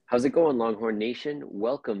How's it going, Longhorn Nation?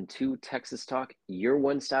 Welcome to Texas Talk, your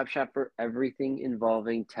one-stop shop for everything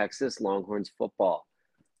involving Texas Longhorns football.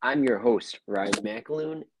 I'm your host, Ryan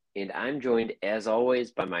McAloon, and I'm joined, as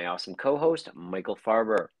always, by my awesome co-host, Michael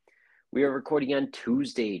Farber. We are recording on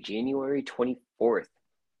Tuesday, January 24th,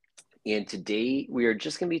 and today we are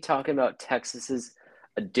just going to be talking about Texas's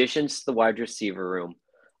additions to the wide receiver room,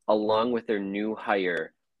 along with their new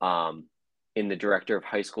hire in the Director of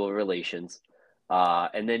High School Relations.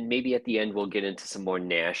 And then maybe at the end, we'll get into some more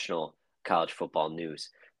national college football news.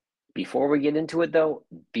 Before we get into it, though,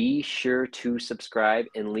 be sure to subscribe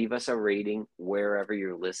and leave us a rating wherever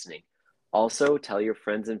you're listening. Also, tell your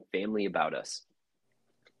friends and family about us.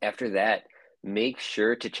 After that, make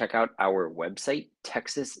sure to check out our website,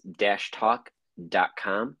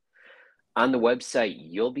 texas-talk.com. On the website,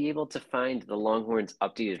 you'll be able to find the Longhorns'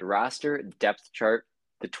 updated roster, depth chart,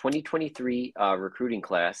 the 2023 recruiting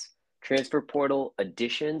class, transfer portal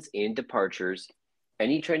additions and departures,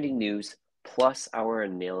 any trending news, plus our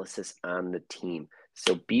analysis on the team.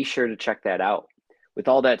 So be sure to check that out. With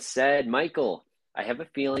all that said, Michael, I have a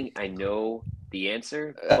feeling I know the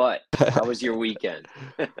answer, but how was your weekend?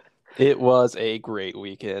 It was a great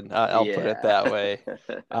weekend. I'll put it that way.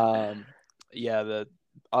 Yeah.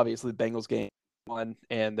 Obviously Bengals game won,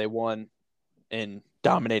 and they won in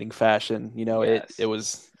dominating fashion. It Yes.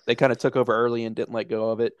 was they kind of took over early and didn't let go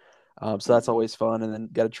of it. So that's Mhm. always fun. And then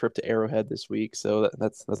got a trip to Arrowhead this week, so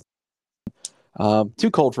that's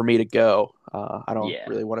too cold for me to go. I don't Yeah.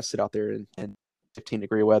 really want to sit out there in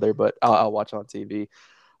 15-degree weather, but I'll watch on TV.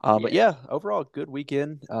 But Yeah. yeah, overall good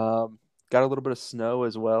weekend. Got a little bit of snow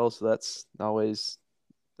as well, so that's always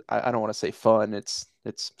I don't want to say fun. It's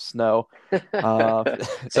snow. Uh,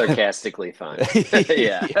 Sarcastically fun.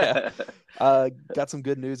 Yeah. yeah. Got some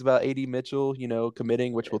good news about AD Mitchell,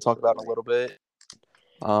 committing, which we'll talk about in a Absolutely. little bit.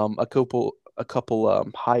 A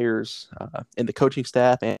couple hires in the coaching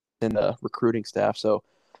staff and in the recruiting staff. So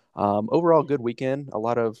overall, good weekend. A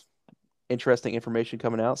lot of interesting information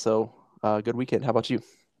coming out. So good weekend. How about you?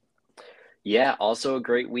 Yeah, also a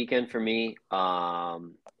great weekend for me.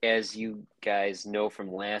 As you guys know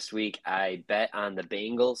from last week, I bet on the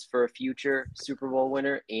Bengals for a future Super Bowl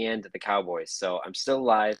winner and the Cowboys. So I'm still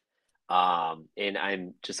alive. And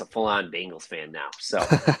I'm just a full-on Bengals fan now. So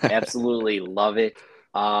absolutely love it.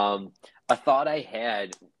 A thought I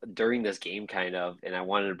had during this game kind of, and I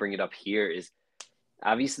wanted to bring it up here is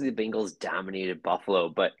obviously the Bengals dominated Buffalo,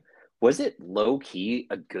 but was it low key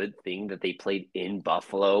a good thing that they played in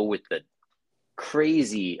Buffalo with the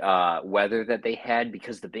crazy weather that they had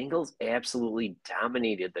because the Bengals absolutely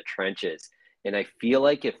dominated the trenches. And I feel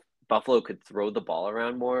like if Buffalo could throw the ball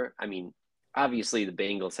around more, I mean, obviously the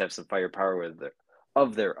Bengals have some firepower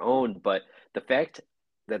of their own, but the fact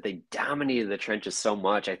that they dominated the trenches so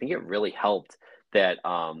much, I think it really helped that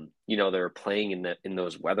they were playing in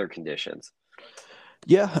those weather conditions.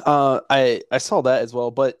 Yeah, I saw that as well.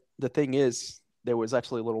 But the thing is, there was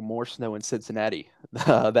actually a little more snow in Cincinnati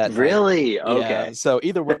that night. Really? Yeah, Okay. so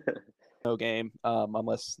either way, no game,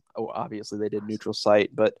 unless obviously they did neutral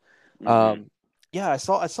site. But Hmm. um, yeah, I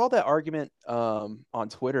saw that argument on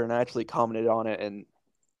Twitter, and I actually commented on it. And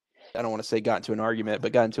I don't want to say got into an argument,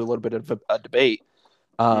 but got into a little bit of a debate.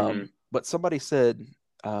 Hmm. But somebody said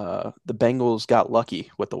the Bengals got lucky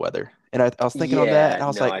with the weather, and I was thinking on that, Yeah, and I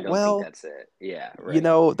was no, like, I don't think well, that's it. Yeah,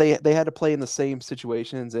 right. they had to play in the same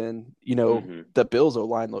situations, and Hmm. the Bills O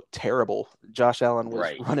line looked terrible. Josh Allen was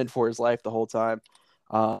Right. running for his life the whole time.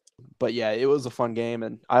 Um, but yeah, it was a fun game,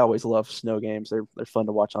 and I always love snow games. They're fun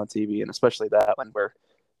to watch on TV, and especially that one where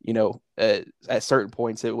at certain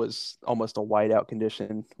points it was almost a whiteout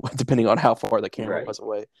condition, depending on how far the camera Right. was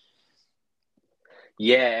away.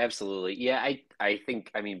 Yeah, absolutely. Yeah, I think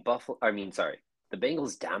I mean Buffalo I mean sorry. The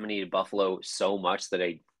Bengals dominated Buffalo so much that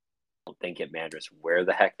I don't think it matters where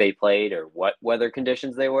the heck they played or what weather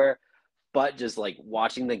conditions they were. But just like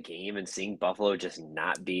watching the game and seeing Buffalo just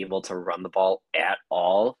not be able to run the ball at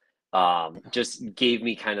all, just gave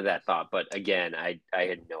me kind of that thought. But again, I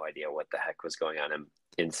had no idea what the heck was going on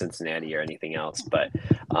in Cincinnati or anything else. But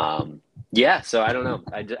yeah, so I don't know.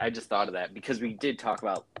 I just thought of that because we did talk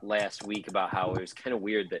about last week about how it was kind of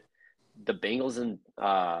weird that the Bengals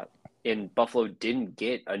in Buffalo didn't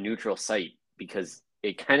get a neutral site because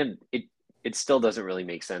it still doesn't really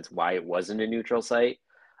make sense why it wasn't a neutral site.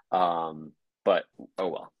 But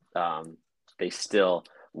oh well. They still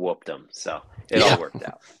whooped them, so it all Yeah, worked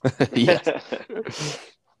out. yes,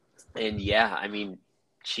 And yeah, I mean,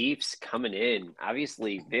 Chiefs coming in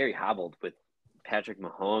obviously very hobbled with Patrick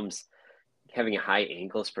Mahomes having a high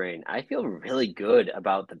ankle sprain. I feel really good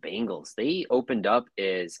about the Bengals. They opened up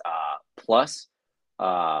as plus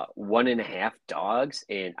 1.5 dogs,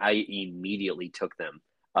 and I immediately took them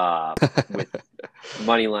with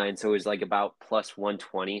money line. So it was like about plus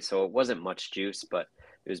 120. So it wasn't much juice, but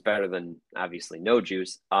it was better than obviously no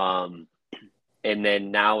juice. And then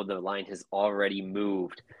now the line has already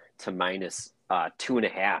moved to minus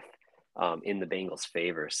 2.5 in the Bengals'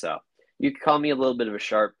 favor. So you could call me a little bit of a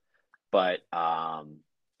sharp, but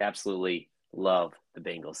absolutely love the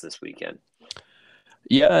Bengals this weekend.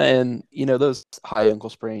 Yeah, and those high ankle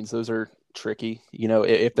sprains, those are tricky.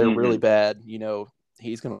 If they're really bad,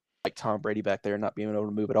 he's gonna like Tom Brady back there, not being able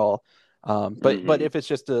to move at all. But if it's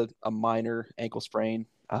just a minor ankle sprain,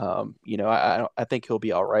 I think he'll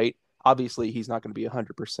be all right. Obviously, he's not going to be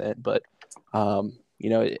 100%, but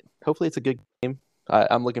hopefully it's a good game.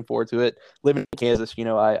 I'm looking forward to it. Living in Kansas,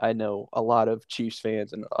 I know a lot of Chiefs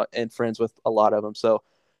fans and friends with a lot of them. So,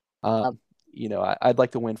 I'd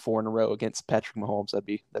like to win 4 in a row against Patrick Mahomes. That'd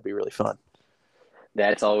be really fun.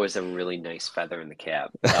 That's always a really nice feather in the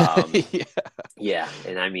cap. Yeah,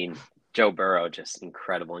 and I mean Joe Burrow, just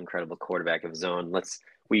incredible quarterback of his own.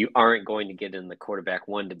 We aren't going to get in the quarterback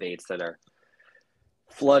one debates that are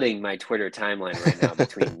flooding my Twitter timeline right now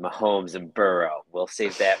between Mahomes and Burrow. We'll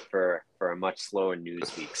save that for a much slower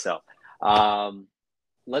news week. So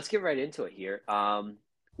let's get right into it here.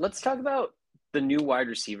 Let's talk about the new wide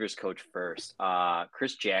receivers coach first.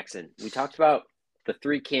 Chris Jackson. We talked about the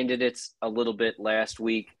 3 candidates a little bit last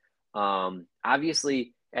week.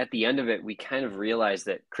 Obviously, at the end of it, we kind of realized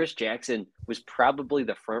that Chris Jackson was probably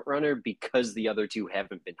the front runner because the other 2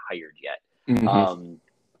 haven't been hired yet. Mm-hmm.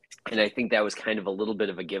 And I think that was kind of a little bit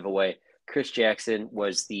of a giveaway. Chris Jackson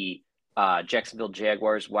was the Jacksonville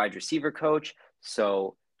Jaguars wide receiver coach.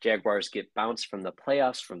 So Jaguars get bounced from the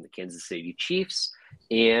playoffs from the Kansas City Chiefs.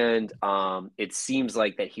 And it seems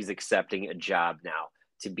like that he's accepting a job now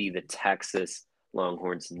to be the Texas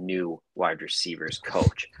Longhorns' new wide receivers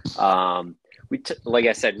coach. Like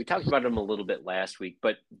I said, we talked about him a little bit last week,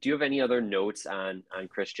 but do you have any other notes on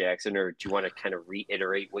Chris Jackson, or do you want to kind of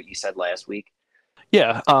reiterate what you said last week?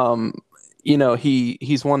 Yeah,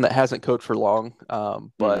 he's one that hasn't coached for long,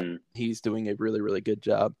 but he's doing a really, really good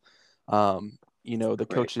job. The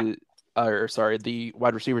coaches, the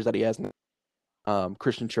wide receivers that he has,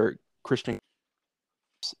 Christian,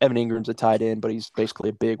 Evan Ingram's a tight end, but he's basically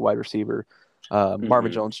a big wide receiver.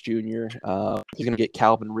 Marvin Jones Jr. He's going to get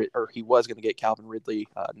he was going to get Calvin Ridley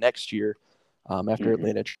next year after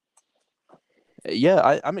Atlanta.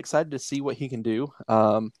 Yeah, I'm excited to see what he can do.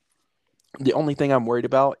 The only thing I'm worried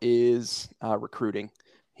about is recruiting.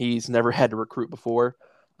 He's never had to recruit before.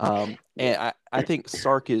 And I think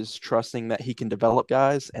Sark is trusting that he can develop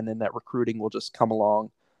guys, and then that recruiting will just come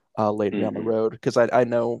along later down the road. Because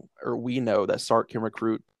we know that Sark can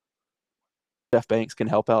recruit. Jeff Banks can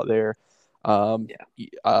help out there. I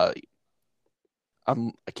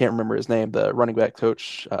can't remember his name. The running back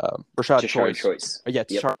coach, Rashad Choice. Yeah,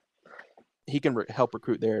 yep. He can help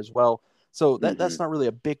recruit there as well. So that's not really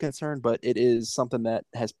a big concern, but it is something that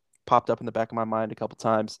has popped up in the back of my mind a couple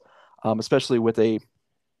times, especially with a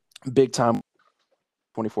big time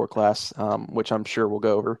 24 class, which I'm sure we'll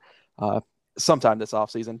go over sometime this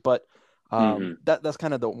offseason. But that's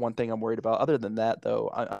kind of the one thing I'm worried about. Other than that, though,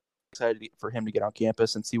 I'm excited for him to get on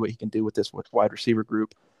campus and see what he can do with this wide receiver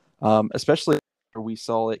group, especially where we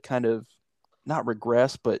saw it kind of not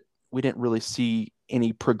regress, but we didn't really see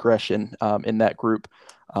any progression in that group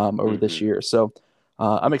over this year. So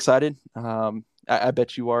I'm excited. I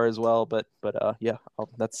bet you are as well. But yeah,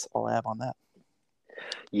 that's all I have on that.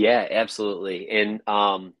 Yeah, absolutely. And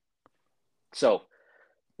so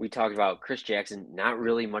we talked about Chris Jackson, not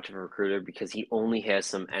really much of a recruiter because he only has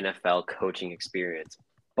some NFL coaching experience.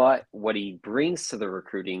 But what he brings to the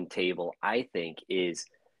recruiting table, I think, is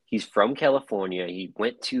he's from California. He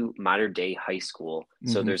went to Mater Dei High School.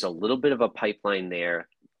 So there's a little bit of a pipeline there.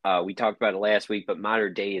 We talked about it last week, but Mater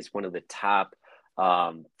Dei is one of the top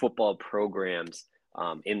football programs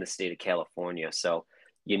in the state of California. So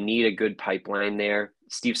you need a good pipeline there.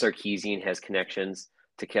 Steve Sarkisian has connections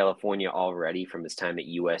to California already from his time at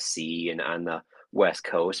USC and on the West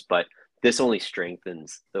Coast, but this only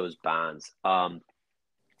strengthens those bonds.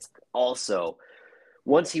 Also,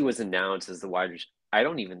 once he was announced as the I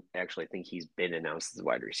don't even actually think he's been announced as the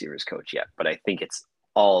wide receivers coach yet, but I think it's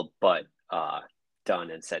all but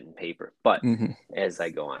done and set in paper. But as I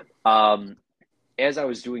go on, as I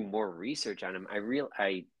was doing more research on him,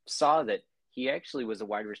 I saw that he actually was a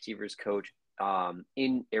wide receivers coach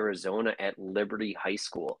in Arizona at Liberty High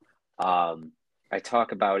School. I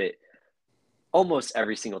talk about it almost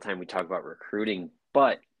every single time we talk about recruiting,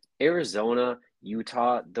 but Arizona,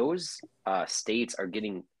 Utah, those states are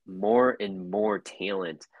getting more and more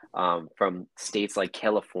talent from states like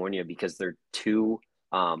California because they're too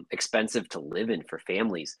expensive to live in for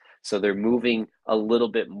families. So they're moving a little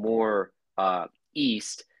bit more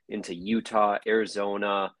east into Utah,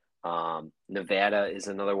 Arizona, Nevada is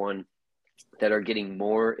another one that are getting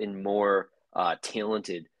more and more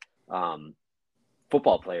talented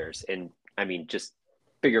football players. And I mean, just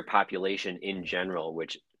bigger population in general,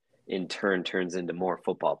 which in turn turns into more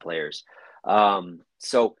football players.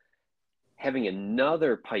 So having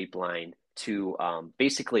another pipeline to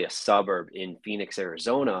basically a suburb in Phoenix,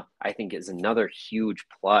 Arizona, I think is another huge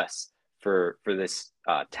plus for this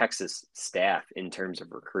Texas staff in terms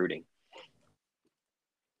of recruiting.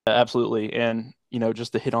 Absolutely. And,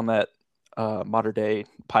 just to hit on that modern day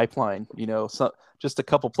pipeline, just a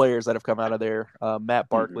couple players that have come out of there, Matt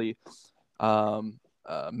Barkley,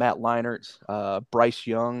 Matt Leinart, Bryce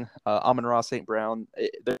Young, Amon-Ra St. Brown,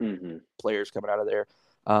 players coming out of there.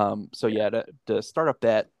 To start up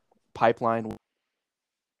that pipeline,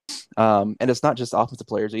 and it's not just offensive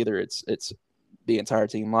players either. It's the entire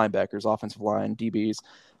team, linebackers, offensive line, DBs.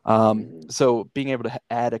 So being able to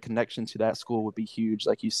add a connection to that school would be huge,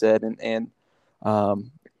 like you said, and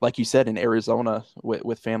like you said, in Arizona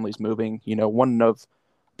with families moving, one of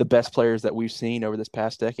the best players that we've seen over this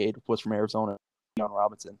past decade was from Arizona, John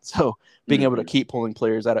Robinson. So being able to keep pulling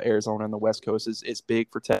players out of Arizona and the West Coast is big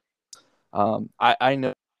for Texas. I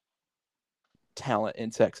know talent in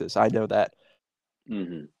Texas. I know that.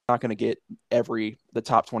 Not going to get the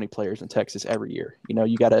top 20 players in Texas every year.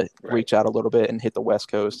 You got to reach out a little bit and hit the West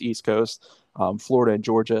Coast, East Coast, Florida and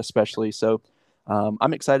Georgia especially. So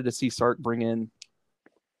I'm excited to see Sark bring in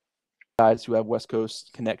guys who have West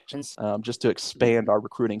Coast connections, just to expand our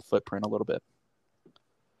recruiting footprint a little bit.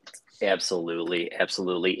 Absolutely.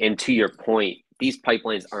 And to your point, these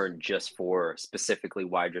pipelines aren't just for specifically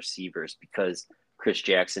wide receivers because Chris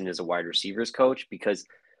Jackson is a wide receivers coach, because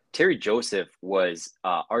Terry Joseph was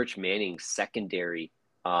Arch Manning's secondary,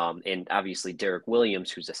 and obviously Derek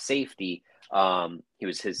Williams, who's a safety, he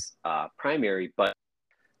was his primary. But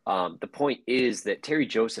the point is that Terry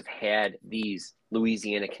Joseph had these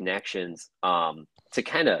Louisiana connections to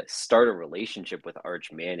kind of start a relationship with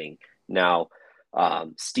Arch Manning. Now,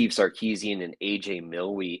 Steve Sarkisian and AJ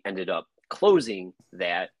Milwee ended up closing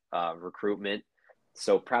that recruitment.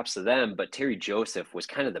 So props to them. But Terry Joseph was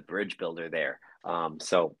kind of the bridge builder there.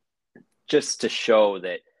 So just to show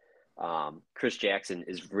that Chris Jackson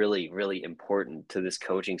is really, really important to this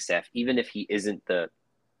coaching staff, even if he isn't the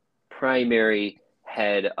primary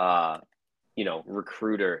head,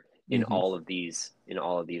 recruiter in all of these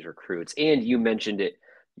recruits. And you mentioned it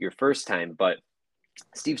your first time, but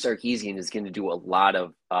Steve Sarkisian is going to do a lot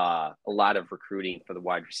of recruiting for the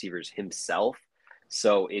wide receivers himself.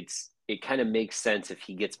 So it kind of makes sense if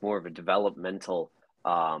he gets more of a developmental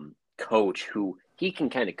coach who he can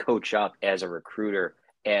kind of coach up as a recruiter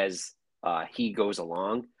as he goes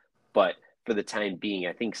along. But for the time being,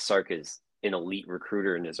 I think Sark is an elite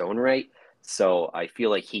recruiter in his own right. So I feel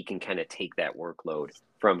like he can kind of take that workload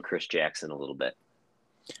from Chris Jackson a little bit.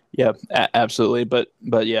 Yeah, absolutely. But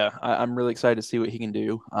yeah, I'm really excited to see what he can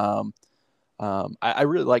do. I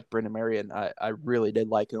really like Brendan Marion. I really did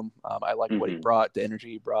like him. I like what he brought, the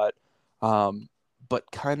energy he brought.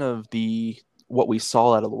 But kind of what we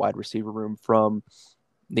saw out of the wide receiver room from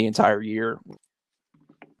the entire year,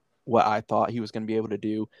 what I thought he was going to be able to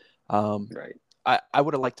do. Right. I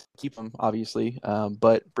would have liked to keep him, obviously,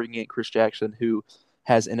 but bringing in Chris Jackson, who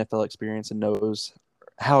has NFL experience and knows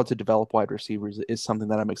how to develop wide receivers, is something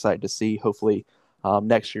that I'm excited to see, hopefully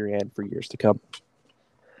next year and for years to come.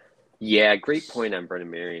 Yeah, great point on Brendan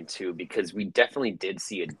Marion, too, because we definitely did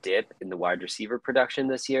see a dip in the wide receiver production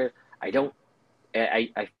this year.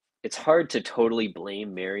 It's hard to totally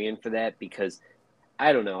blame Marion for that because,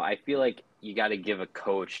 I don't know, I feel like you got to give a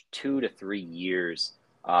coach 2 to 3 years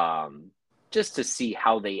just to see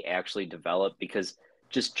how they actually develop, because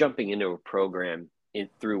just jumping into a program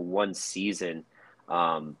through one season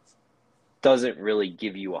doesn't really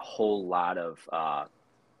give you a whole lot of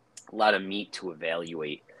meat to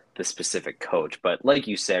evaluate the specific coach. But like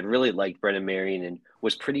you said, really liked Brendan Marion and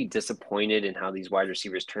was pretty disappointed in how these wide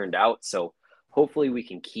receivers turned out. So hopefully we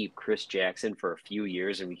can keep Chris Jackson for a few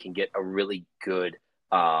years and we can get a really good,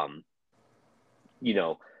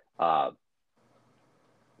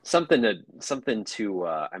 something to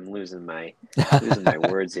I'm losing my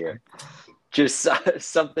words here. Just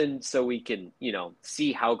something so we can,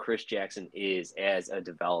 see how Chris Jackson is as a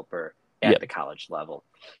developer at the college level.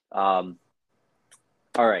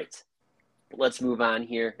 All right, let's move on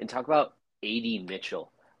here and talk about A.D.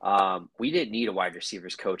 Mitchell. We didn't need a wide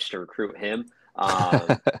receivers coach to recruit him.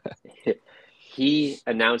 he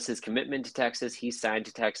announced his commitment to Texas. He signed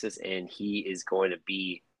to Texas, and he is going to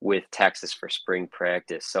be with Texas for spring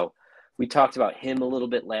practice. So we talked about him a little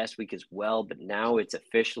bit last week as well, but now it's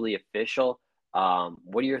officially official.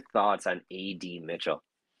 What are your thoughts on A.D. Mitchell?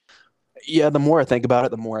 Yeah, the more I think about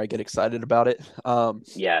it, the more I get excited about it.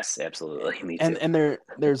 Yes, absolutely. Me too. And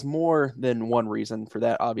there's more than one reason for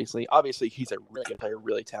that. Obviously, he's a really good player,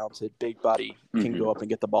 really talented, big body, can go up and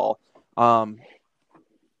get the ball.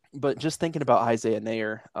 But just thinking about Isaiah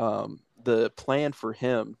Nair, the plan for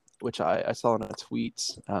him, which I saw in a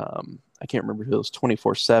tweet, I can't remember if it was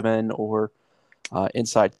 24/7 or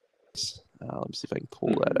Inside. Let me see if I can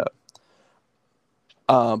pull that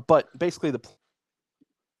up. But basically,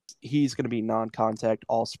 he's going to be non-contact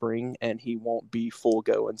all spring, and he won't be full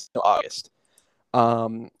go until August.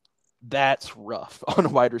 That's rough on a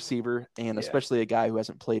wide receiver, and especially a guy who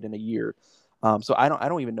hasn't played in a year. So I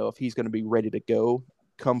don't even know if he's going to be ready to go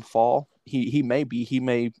come fall. He may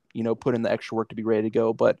put in the extra work to be ready to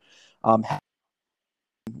go, but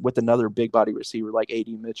with another big body receiver like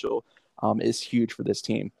A.D. Mitchell is huge for this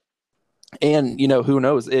team. And who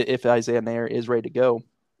knows if Isaiah Nair is ready to go.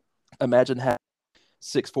 Imagine having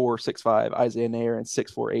 6'4", 6'5" Isaiah Nair and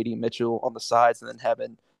 6'4" A.D. Mitchell on the sides, and then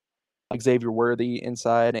having Xavier Worthy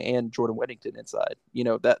inside and Jordan Whittington inside.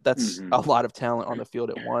 That's a lot of talent on the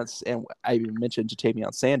field at once. And I even mentioned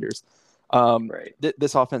Jatavion Sanders. Right.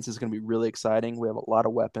 This offense is going to be really exciting. We have a lot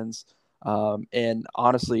of weapons. And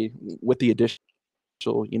honestly, with the addition,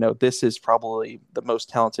 this is probably the most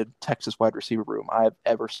talented Texas wide receiver room I've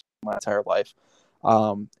ever seen in my entire life.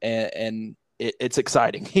 And it's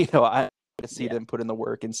exciting. I to see them put in the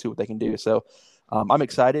work and see what they can do. So I'm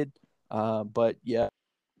excited. But yeah,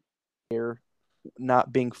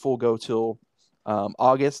 not being full go till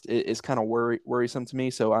August is kind of worrisome to me.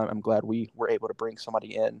 So I'm glad we were able to bring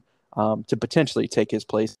somebody in to potentially take his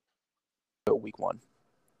place week 1.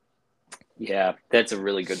 Yeah, that's a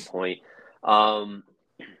really good point.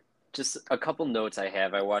 Just a couple notes I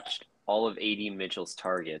have. I watched all of A.D. Mitchell's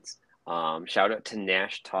targets. Shout out to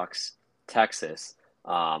Nash Talks Texas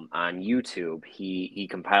on YouTube. He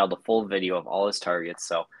compiled a full video of all his targets,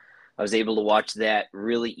 so I was able to watch that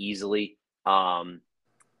really easily.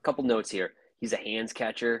 Couple notes here. He's a hands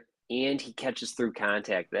catcher, and he catches through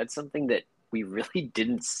contact. That's something that we really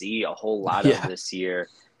didn't see a whole lot of this year.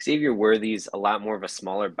 Xavier Worthy's a lot more of a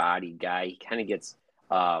smaller body guy. He kind of gets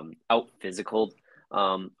out physicaled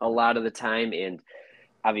a lot of the time, and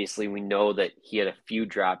obviously we know that he had a few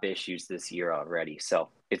drop issues this year already. So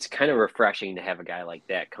it's kind of refreshing to have a guy like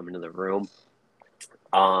that come into the room.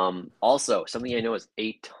 Also, something I know is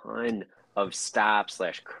a ton of stop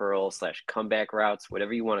 / curl / comeback routes,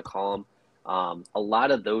 whatever you want to call them. A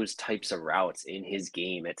lot of those types of routes in his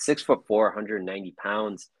game at 6'4", 190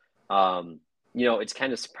 pounds. It's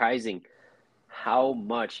kind of surprising how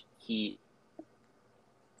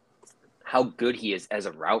good he is as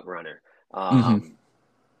a route runner.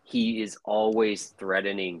 He is always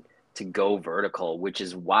threatening to go vertical, which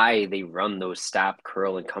is why they run those stop,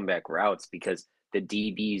 curl, and comeback routes, because the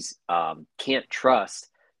DBs can't trust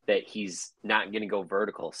that he's not going to go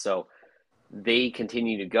vertical. So they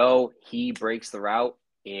continue to go. He breaks the route,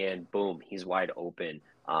 and boom, he's wide open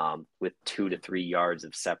with 2 to 3 yards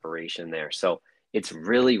of separation there. So it's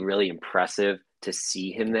really, really impressive to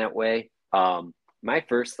see him that way. My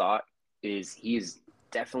first thought is he's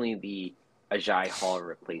definitely the Agiye Hall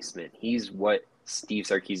replacement. He's what Steve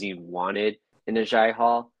Sarkisian wanted in Agiye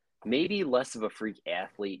Hall. Maybe less of a freak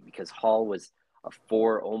athlete, because Hall was a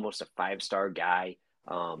 4, almost a 5-star guy.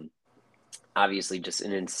 Obviously just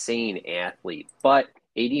an insane athlete. But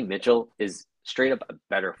A.D. Mitchell is straight up a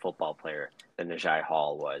better football player than Agiye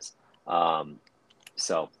Hall was.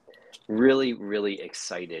 So really, really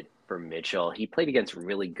excited for Mitchell. He played against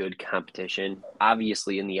really good competition,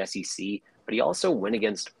 obviously in the SEC, but he also went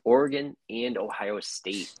against Oregon and Ohio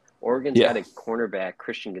State. Oregon's got a cornerback,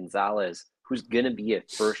 Christian Gonzalez, who's going to be a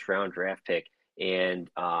first-round draft pick. And,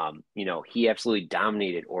 he absolutely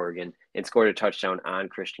dominated Oregon and scored a touchdown on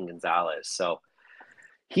Christian Gonzalez. So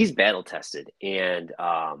he's battle-tested. And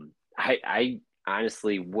I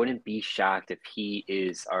honestly wouldn't be shocked if he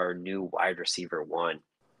is our new wide receiver 1,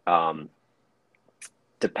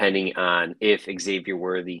 depending on if Xavier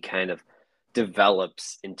Worthy kind of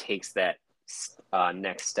develops and takes that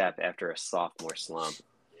next step after a sophomore slump.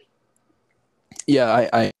 Yeah,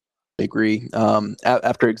 I agree.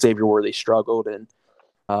 After Xavier Worthy struggled, and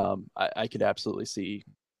I could absolutely see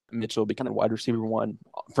Mitchell becoming wide receiver 1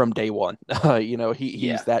 from day one.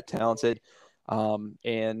 He's that talented.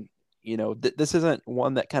 And this isn't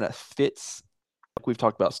one that kind of fits, like we've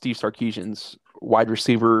talked about, Steve Sarkisian's wide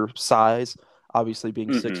receiver size, obviously being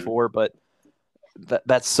 6'4", but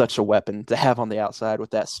that's such a weapon to have on the outside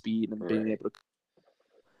with that speed and being Right. able to.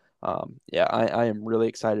 Yeah, I am really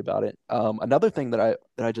excited about it. Another thing that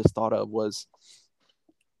I just thought of was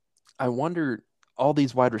I wonder all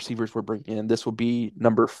these wide receivers we're bringing in. This will be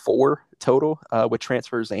number 4 total with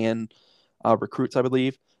transfers and recruits, I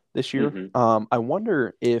believe, this year. Mm-hmm. I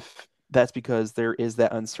wonder if that's because there is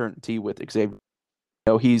that uncertainty with Xavier.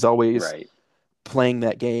 He's always Right. playing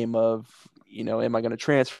that game of, am I going to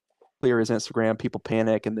transfer? Clear his Instagram, people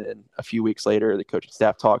panic, and then a few weeks later, the coaching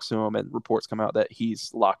staff talks to him, and reports come out that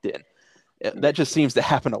he's locked in. That just seems to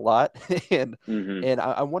happen a lot, and Mm-hmm. and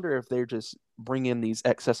I wonder if they're just bringing these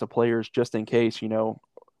excess of players just in case,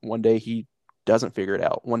 one day he doesn't figure it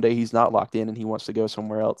out. One day he's not locked in and he wants to go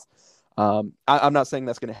somewhere else. I'm not saying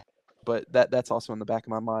that's going to happen, but that's also in the back of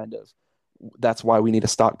my mind of that's why we need to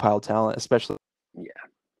stockpile talent, especially Yeah.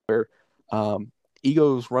 where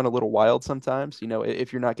egos run a little wild sometimes.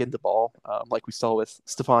 If you're not getting the ball, like we saw with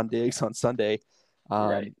Stephon Diggs on Sunday,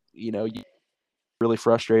 Right. you really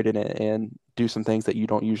frustrated and do some things that you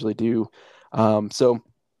don't usually do. So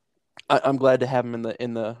I'm glad to have him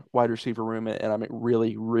in the wide receiver room, and I'm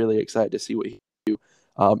really really excited to see what he do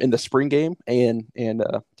in the spring game and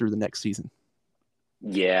through the next season.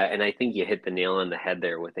 Yeah, and I think you hit the nail on the head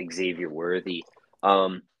there with Xavier Worthy.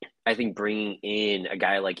 Um, I think bringing in a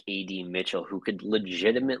guy like AD Mitchell, who could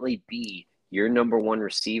legitimately be your number one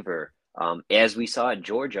receiver, as we saw at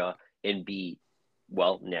Georgia, and be,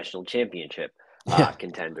 well, national championship Yeah,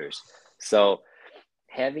 contenders. So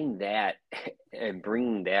having that and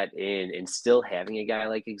bringing that in and still having a guy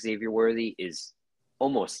like Xavier Worthy is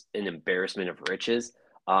almost an embarrassment of riches.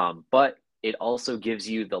 But it also gives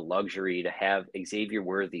you the luxury to have Xavier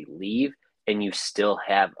Worthy leave and you still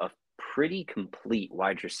have a pretty complete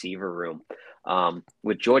wide receiver room.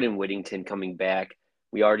 With Jordan Whittington coming back,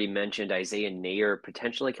 we already mentioned Isaiah Nayer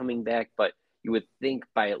potentially coming back, but you would think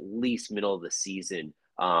by at least middle of the season,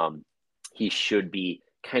 he should be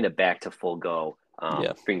kind of back to full go.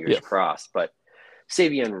 yeah, Fingers yeah, crossed. But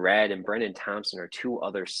Savion Red and Brennan Thompson are two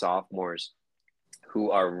other sophomores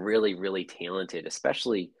who are really, really talented,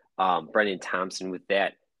 especially Brennan Thompson with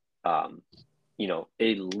that, um,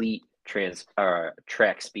 elite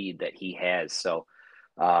track speed that he has. So,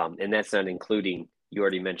 and that's not including, you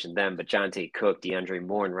already mentioned them, but Jonte Cook, DeAndre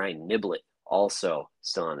Moore, and Ryan Niblett also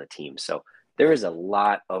still on the team. So there is a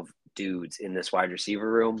lot of dudes in this wide receiver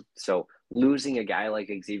room. So losing a guy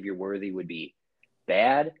like Xavier Worthy would be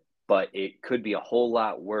bad, but it could be a whole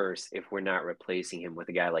lot worse if we're not replacing him with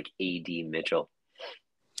a guy like AD Mitchell.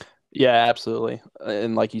 yeah, absolutely.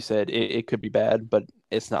 And like you said, it could be bad, but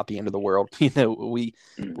it's not the end of the world. We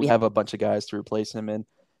Mm-hmm. have a bunch of guys to replace him,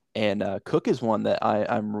 and Cook is one that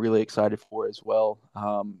I'm really excited for as well.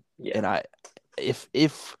 Yeah. And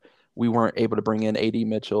if we weren't able to bring in AD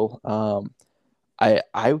Mitchell,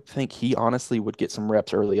 I think he honestly would get some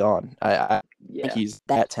reps early on. I think Yeah. he's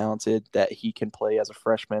that talented that he can play as a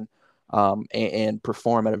freshman, and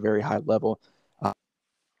perform at a very high level.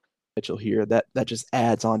 Mitchell here, that just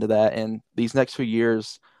adds on to that, and these next few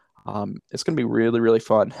years, it's going to be really really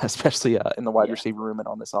fun, especially in the wide Yeah. receiver room and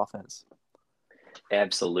on this offense.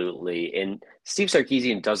 Absolutely. And Steve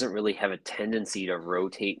Sarkisian doesn't really have a tendency to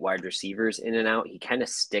rotate wide receivers in and out. He kind of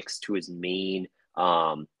sticks to his main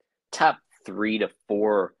top 3 to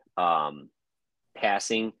 4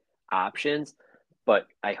 passing options. But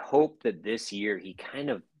I hope that this year he kind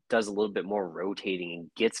of does a little bit more rotating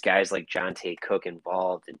and gets guys like Jonte Cook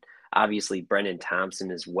involved and obviously Brennan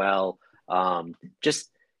Thompson as well. Just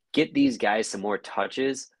get these guys some more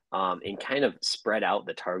touches and kind of spread out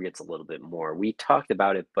the targets a little bit more. We talked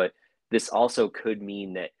about it, but this also could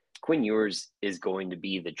mean that Quinn Ewers is going to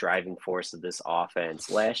be the driving force of this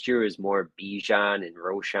offense. Last year was more Bijan and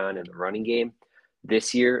Roshan in the running game.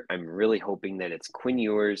 This year, I'm really hoping that it's Quinn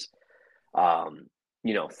Ewers,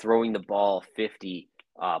 throwing the ball 50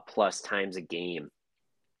 plus times a game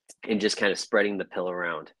and just kind of spreading the pill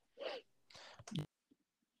around.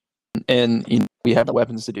 And we have the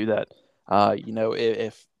weapons to do that.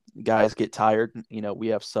 If guys get tired, we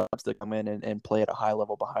have subs that come in and play at a high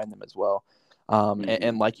level behind them as well.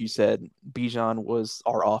 And like you said, Bijan was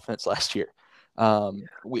our offense last year.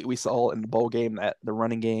 We saw in the bowl game that the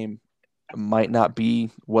running game might not be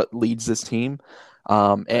what leads this team.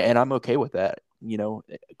 And I'm okay with that.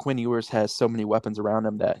 Quinn Ewers has so many weapons around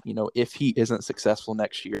him that, if he isn't successful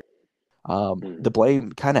next year, the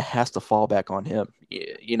blame kind of has to fall back on him.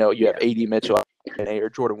 You have Yeah. AD Mitchell, or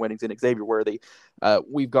Jordan Whittington, Xavier Worthy.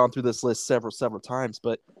 We've gone through this list several times,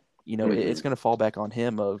 but it's going to fall back on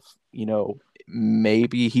him of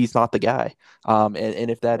maybe he's not the guy. And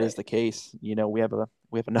if that is Right. the case, we have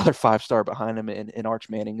another 5-star behind him in Arch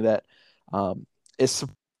Manning that it's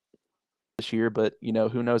this year, but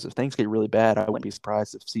who knows if things get really bad? I wouldn't be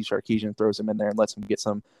surprised if Steve Sarkisian throws him in there and lets him get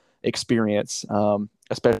some experience,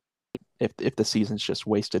 especially if the season's just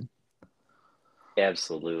wasted.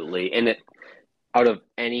 Absolutely. And out of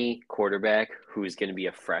any quarterback who's going to be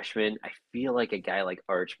a freshman, I feel like a guy like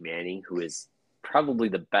Arch Manning, who is probably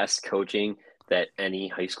the best coaching that any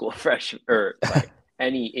high school freshman, or sorry,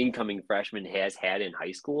 any incoming freshman has had in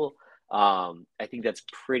high school. I think that's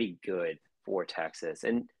pretty good for Texas.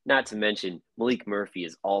 And not to mention, Malik Murphy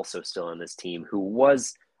is also still on this team, who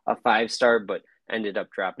was a 5-star, but ended up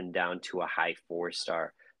dropping down to a high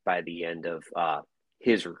 4-star by the end of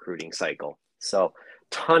his recruiting cycle. So,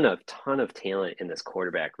 ton of talent in this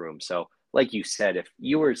quarterback room. So, like you said, if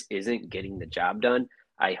Ewers isn't getting the job done,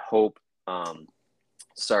 I hope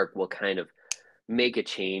Sark will kind of make a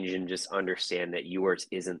change and just understand that Ewers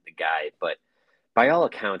isn't the guy. But by all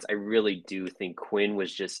accounts, I really do think Quinn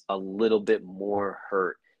was just a little bit more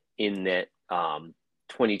hurt in that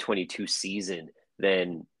 2022 season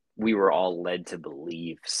than we were all led to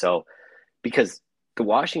believe. So, because the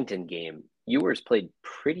Washington game, Ewers played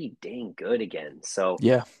pretty dang good again. So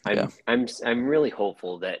Yeah, yeah. I'm really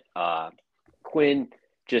hopeful that Quinn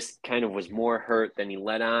just kind of was more hurt than he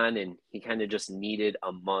let on, and he kind of just needed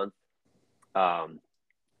a month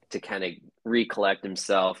to kind of recollect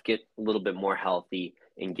himself, get a little bit more healthy,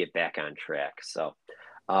 and get back on track. So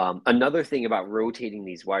another thing about rotating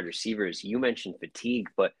these wide receivers, you mentioned fatigue,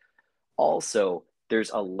 but also there's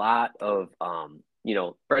a lot of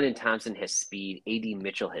Brennan Thompson has speed, A.D.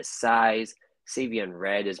 Mitchell has size, Savion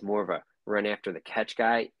Red is more of a run after the catch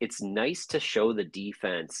guy. It's nice to show the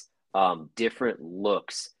defense different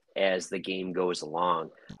looks as the game goes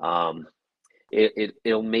along.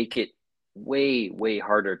 It'll make it way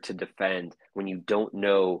harder to defend when you don't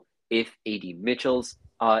know if A.D. Mitchell's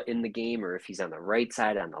in the game, or if he's on the right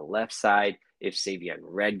side, on the left side, if Savion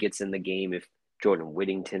Red gets in the game, if Jordan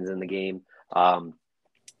Whittington's in the game.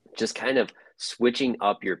 Just kind of switching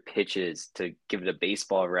up your pitches, to give it a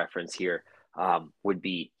baseball reference here, would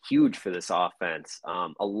be huge for this offense,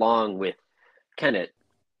 along with kind of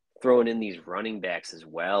throwing in these running backs as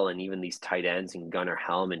well, and even these tight ends and Gunnar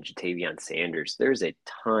Helm and Jatavion Sanders. There's a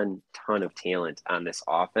ton of talent on this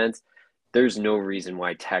offense. There's no reason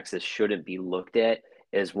why Texas shouldn't be looked at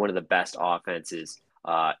as one of the best offenses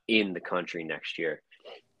in the country next year.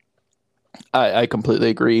 I completely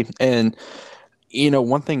agree. And,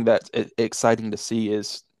 one thing that's exciting to see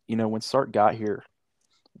is, when Sark got here,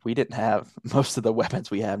 we didn't have most of the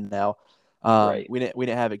weapons we have now. Right. We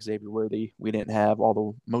didn't have Xavier Worthy. We didn't have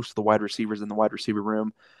most of the wide receivers in the wide receiver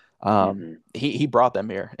room. He brought them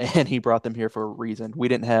here, and he brought them here for a reason. We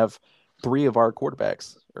didn't have 3 of our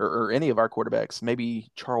quarterbacks, or any of our quarterbacks.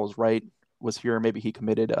 Maybe Charles Wright was here. Maybe he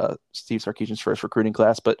committed Steve Sarkisian's first recruiting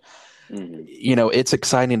class. But it's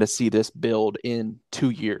exciting to see this build in 2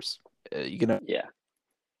 years. Yeah.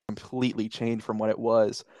 Completely changed from what it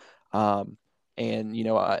was. And,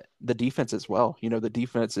 the defense as well. The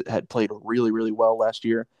defense had played really, really well last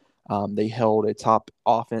year. They held a top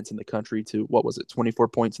offense in the country to, 24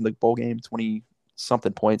 points in the bowl game,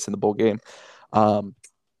 20-something points in the bowl game. And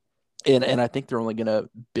I think they're only going to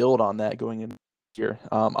build on that going into this year.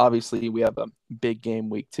 Obviously, we have a big game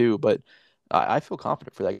week 2, but I feel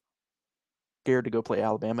confident for that. Scared to go play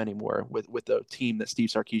Alabama anymore with the team that Steve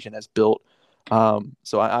Sarkisian has built.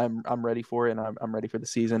 So I'm ready for it, and I'm ready for the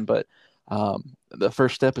season. But the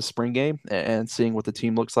first step is spring game and seeing what the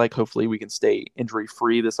team looks like. Hopefully, we can stay injury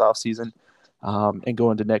free this offseason and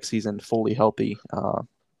go into next season fully healthy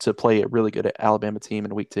to play a really good Alabama team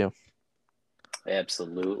in week 2.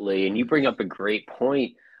 Absolutely, and you bring up a great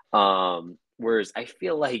point. Whereas I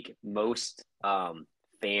feel like most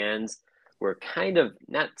fans were kind of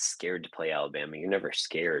not scared to play Alabama. You're never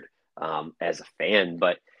scared as a fan,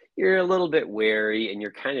 but you're a little bit wary, and you're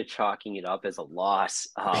kind of chalking it up as a loss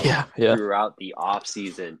throughout the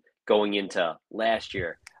offseason going into last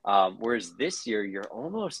year. Whereas this year, you're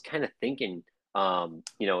almost kind of thinking,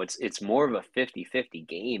 it's more of a 50-50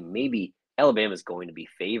 game. Maybe Alabama's going to be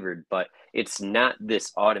favored, but it's not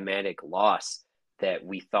this automatic loss that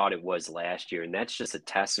we thought it was last year. And that's just a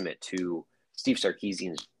testament to Steve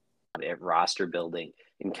Sarkisian's at roster building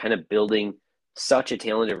and kind of building such a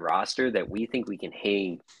talented roster that we think we can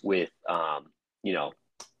hang with,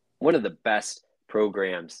 one of the best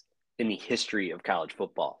programs in the history of college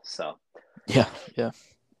football. So, yeah.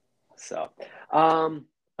 So,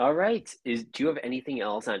 all right. Do you have anything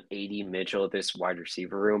else on A.D. Mitchell, this wide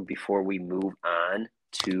receiver room, before we move on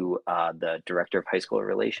to the director of high school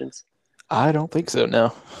relations? I don't think so.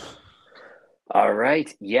 No. All right.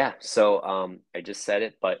 Yeah. So I just said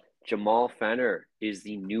it, but Jamal Fenner is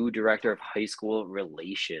the new director of high school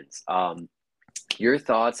relations. Your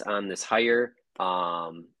thoughts on this hire?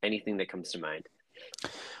 Anything that comes to mind?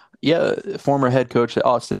 Yeah, former head coach at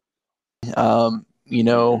Austin, Hmm.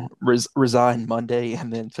 resigned Monday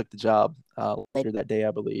and then took the job later that day,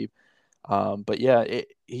 I believe. But yeah,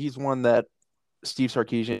 he's one that Steve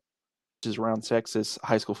Sarkisian is around Texas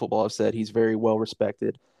high school football have said he's very well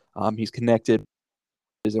respected. He's connected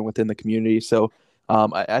and within the community. So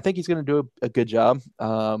I think he's going to do a good job.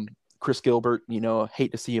 Chris Gilbert,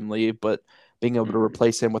 hate to see him leave, but being able to Hmm.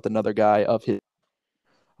 replace him with another guy of his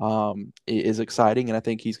is exciting, and I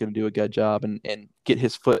think he's going to do a good job and get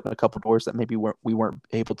his foot in a couple doors that maybe we weren't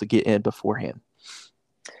able to get in beforehand.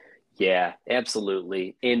 Yeah,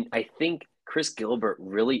 absolutely. And I think Chris Gilbert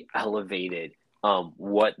really elevated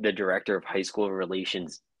what the director of high school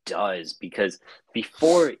relations does because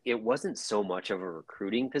before it wasn't so much of a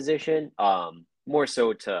recruiting position, more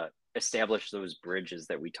so to establish those bridges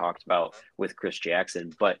that we talked about with Chris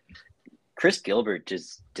Jackson. But Chris Gilbert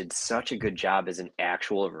just did such a good job as an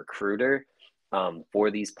actual recruiter for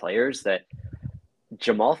these players that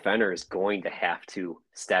Jamal Fenner is going to have to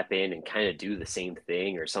step in and kind of do the same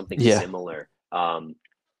thing or something Yeah, similar.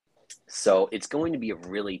 So it's going to be a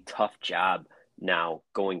really tough job now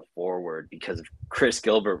going forward because of Chris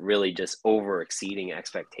Gilbert really just over exceeding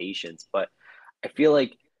expectations. But I feel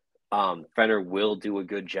like Fenner will do a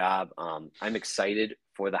good job. I'm excited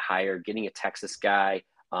for the hire. Getting a Texas guy,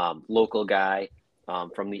 local guy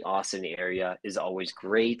from the Austin area is always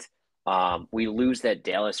great. We lose that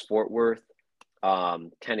Dallas Fort Worth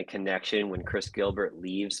kind of connection when Chris Gilbert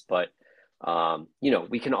leaves, but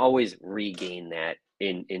we can always regain that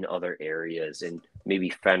in other areas, and maybe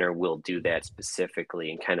Fenner will do that specifically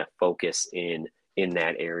and kind of focus in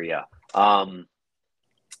that area.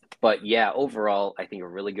 But yeah, overall, I think a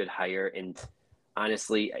really good hire, and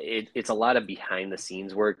honestly, it's a lot of behind the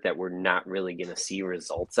scenes work that we're not really going to see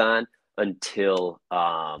results on until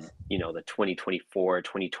the 2024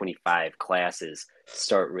 2025 classes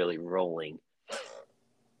start really rolling.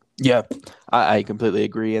 yeah, I completely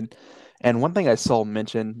agree. And one thing I saw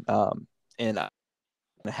mentioned, and I don't know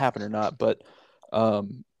if it happened or not, but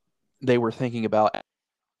um, they were thinking about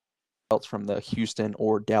else from the Houston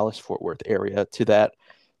or Dallas Fort Worth area to that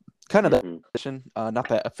kind of that Hmm. position, not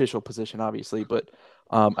that official position, obviously, but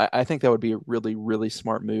I think that would be a really, really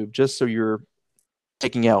smart move just so you're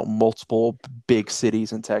taking out multiple big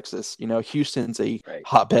cities in Texas. Houston's a Right.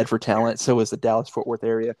 hotbed for talent, so is the Dallas Fort Worth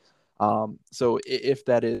area. So if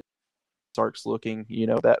that is Sark's looking,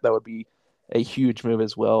 that would be a huge move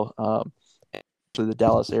as well to the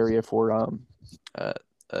Dallas area for uh,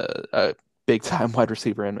 a big time wide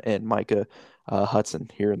receiver and Micah Hudson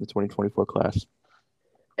here in the 2024 class.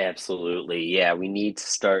 Absolutely. Yeah, we need to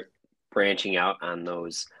start branching out on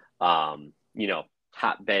those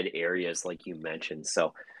hotbed areas like you mentioned.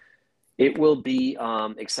 So it will be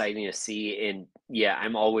exciting to see. And yeah,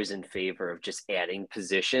 I'm always in favor of just adding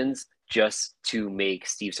positions just to make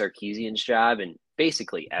Steve Sarkisian's job and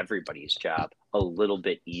basically everybody's job a little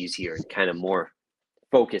bit easier and kind of more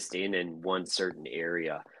focused in one certain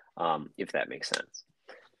area, if that makes sense.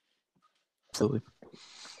 Absolutely.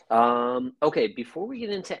 Okay, before we get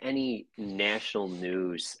into any national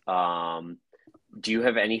news, do you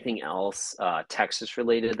have anything else Texas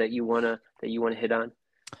related that you wanna hit on?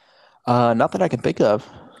 Not that I can think of.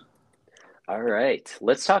 All right,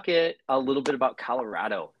 let's talk a little bit about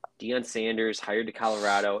Colorado. Deion Sanders hired to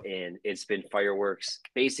Colorado, and it's been fireworks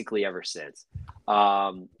basically ever since.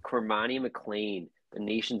 Cormani McLean, the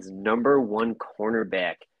nation's number one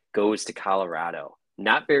cornerback, goes to Colorado.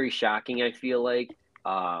 Not very shocking, I feel like,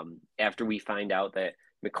 after we find out that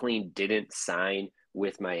McLean didn't sign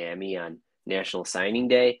with Miami on National Signing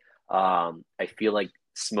Day. I feel like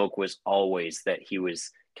smoke was always that he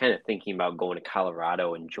was kind of thinking about going to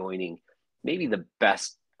Colorado and joining maybe the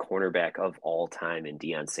best cornerback of all time in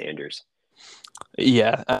Deion Sanders.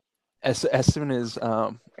 Yeah. As soon as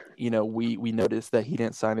we noticed that he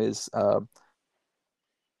didn't sign his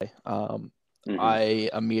Mm-hmm. I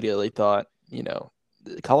immediately thought,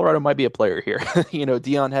 Colorado might be a player here.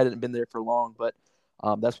 Dion hadn't been there for long, but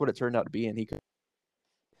that's what it turned out to be, and he could.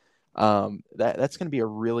 That's going to be a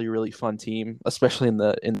really really fun team, especially in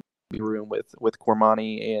the room with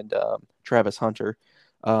Cormani and Travis Hunter.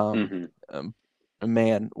 Um, Mm-hmm. um,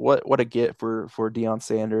 Man, what a get for Deion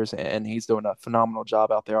Sanders, and he's doing a phenomenal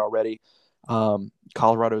job out there already.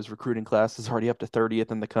 Colorado's recruiting class is already up to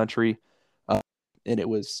 30th in the country, uh, and it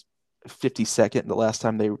was 52nd the last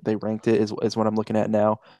time they ranked it is what I'm looking at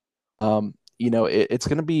now. It's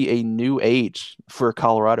going to be a new age for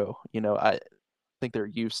Colorado. I think they're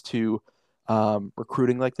used to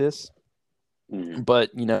recruiting like this. Mhm.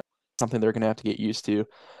 But something they're going to have to get used to.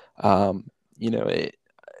 Um,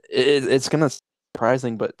 it's going to be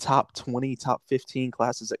surprising, but top 20, top 15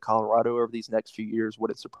 classes at Colorado over these next few years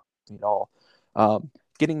wouldn't surprise me at all.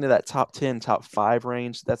 Getting to that top 10, top 5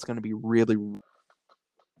 range, that's going to be really,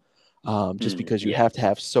 just because you Yeah. have to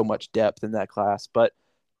have so much depth in that class. But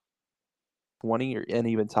 20 and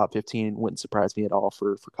even top 15 wouldn't surprise me at all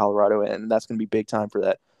for Colorado, and that's going to be big time for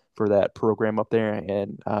that program up there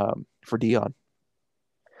and for Dion.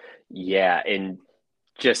 Yeah, and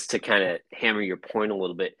just to kind of hammer your point a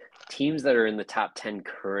little bit, teams that are in the top 10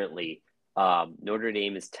 currently, Notre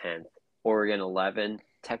Dame is 10th, Oregon 11,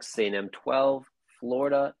 Texas A&M 12,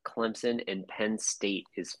 Florida, Clemson, and Penn State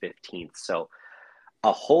is 15th. So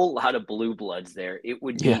a whole lot of blue bloods there. It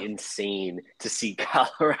would Yeah. be insane to see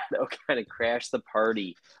Colorado kind of crash the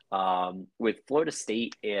party, with Florida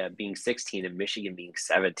State being 16 and Michigan being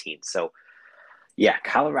 17. So yeah,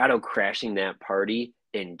 Colorado crashing that party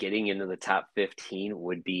and getting into the top 15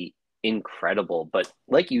 would be incredible. But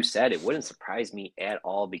like you said, it wouldn't surprise me at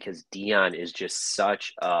all because Dion is just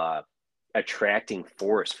such a attracting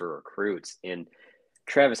force for recruits. And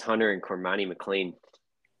Travis Hunter and Cormani McClain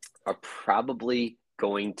are probably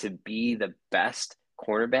going to be the best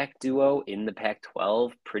cornerback duo in the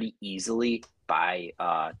Pac-12 pretty easily by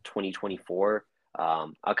 2024.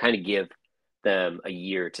 I'll kind of give them a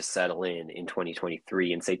year to settle in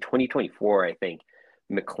 2023 and say 2024. I think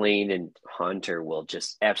McClain and Hunter will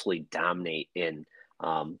just absolutely dominate and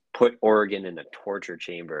put Oregon in a torture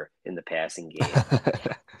chamber in the passing game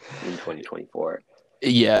in 2024.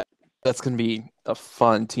 Yeah, that's going to be a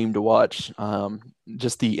fun team to watch.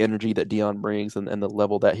 Just the energy that Dion brings and the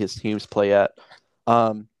level that his teams play at.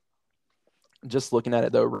 Um, just looking at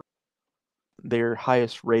it though, their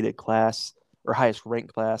highest rated class or highest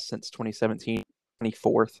ranked class since 2017,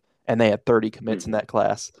 24th, and they had 30 commits in Mm-hmm. that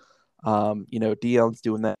class. Dion's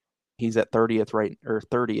doing that. He's at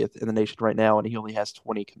 30th in the nation right now, and he only has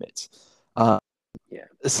 20 commits. Yeah.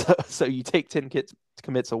 So you take 10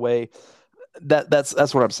 commits away.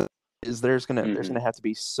 That's what I'm saying. Is there's Mm-hmm. gonna have to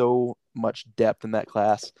be so much depth in that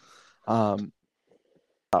class,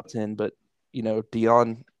 top 10. But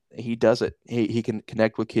Dion, he does it. He can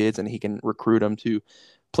connect with kids and he can recruit them to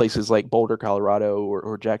places like Boulder, Colorado,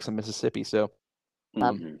 or Jackson, Mississippi. So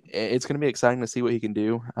Mm-hmm. it's gonna be exciting to see what he can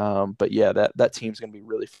do. But yeah, that team's gonna be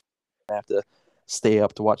really fun. I have to stay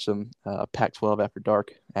up to watch some Pac-12 after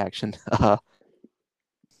dark action.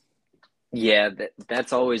 Yeah,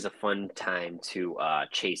 that's always a fun time to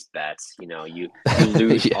chase bets. You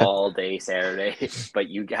lose Yeah. all day Saturday, but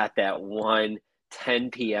you got that one 10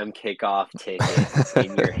 p.m. kickoff ticket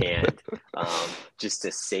in your hand, just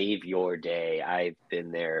to save your day. I've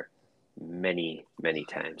been there many, many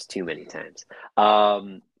times, too many times.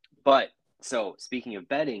 But so speaking of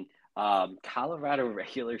betting, Colorado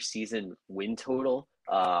regular season win total.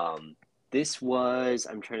 This was,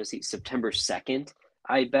 I'm trying to see, September 2nd.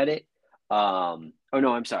 I bet it. Oh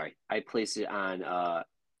no, I'm sorry. I placed it on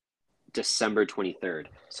December 23rd.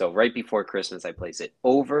 So right before Christmas, I placed it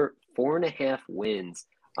over 4.5 wins.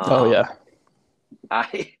 Oh yeah.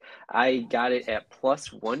 I I got it at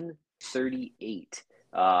plus 138.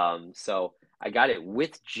 So I got it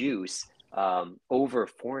with juice. Over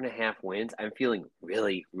 4.5 wins. I'm feeling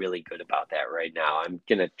really, really good about that right now. I'm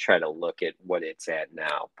gonna try to look at what it's at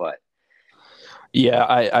now, but Yeah,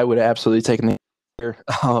 I would absolutely take him there.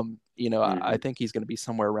 I mhm. think he's going to be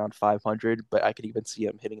somewhere around 500, but I could even see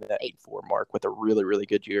him hitting that 8-4 mark with a really, really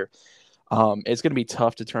good year. It's going to be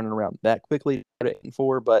tough to turn it around that quickly at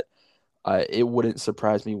 8-4, but it wouldn't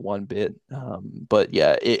surprise me one bit. But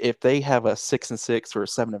yeah, if they have a 6-6 or a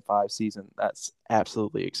 7-5 season, that's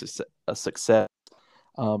absolutely a success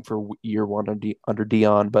for year one under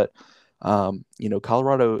Dion. But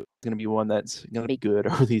Colorado is going to be one that's going to be good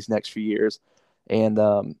over these next few years. And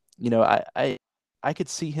I could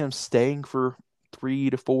see him staying for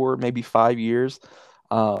 3 to 4, maybe 5 years.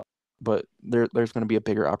 But there's going to be a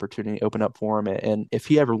bigger opportunity open up for him. And if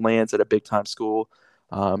he ever lands at a big time school,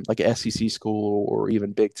 like a SEC school or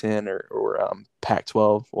even Big Ten or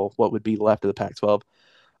Pac-12, well, what would be left of the Pac-12,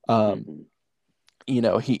 Mhm.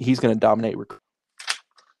 he's going to dominate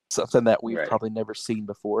something that we've Right. probably never seen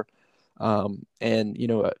before. And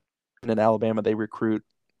in Alabama, they recruit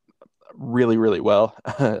really, really well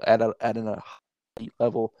at a high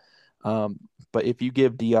level. But if you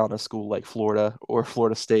give Dion a school like Florida or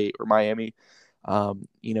Florida State or Miami,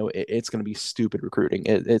 it's going to be stupid recruiting.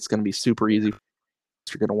 It's going to be super easy.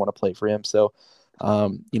 You're going to want to play for him. So,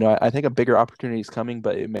 I think a bigger opportunity is coming,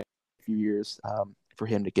 but it may take a few years for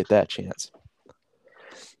him to get that chance.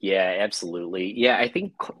 Yeah, absolutely. Yeah, I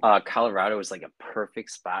think Colorado is like a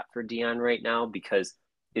perfect spot for Dion right now because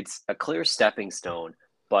it's a clear stepping stone,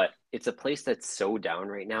 but it's a place that's so down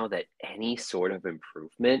right now that any sort of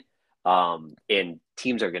improvement, and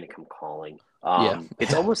teams are going to come calling. Yeah.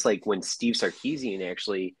 It's almost like when Steve Sarkisian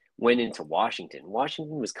actually went into Washington.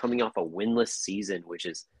 Washington was coming off a winless season, which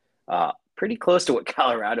is pretty close to what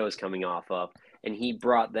Colorado is coming off of, and he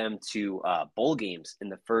brought them to bowl games in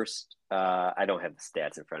the first. I don't have the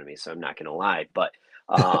stats in front of me, so I'm not going to lie,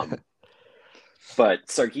 um, but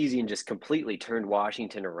Sarkisian just completely turned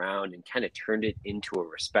Washington around and kind of turned it into a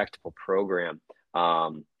respectable program.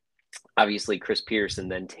 Um, Obviously, Chris Pearson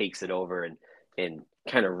then takes it over and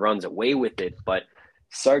kind of runs away with it, but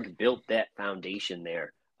Sark built that foundation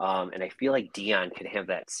there, and I feel like Dion could have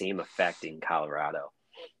that same effect in Colorado.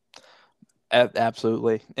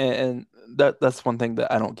 Absolutely, and that's one thing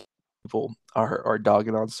that I don't get people are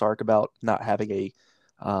dogging on Sark about not having a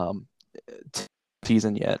um,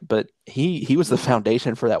 season yet, but he was the Mm-hmm.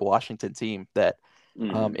 foundation for that Washington team that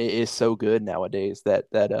Mm-hmm. is so good nowadays that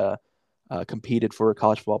competed for a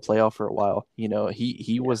college football playoff for a while. You know,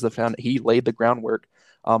 he Yeah. was the he laid the groundwork.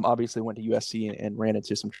 Obviously went to USC and ran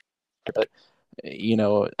into some, but you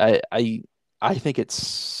know, I think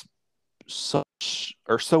it's such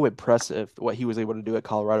or so impressive what he was able to do at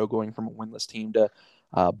Colorado, going from a winless team to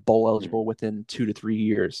bowl eligible Mm-hmm. within 2 to 3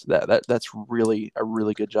 years. That's really a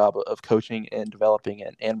really good job of coaching and developing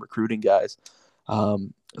and recruiting guys.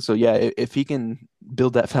 So yeah, if he can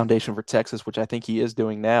build that foundation for Texas, which I think he is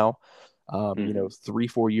doing now, you Mm-hmm. know,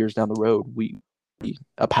 3-4 years down the road, we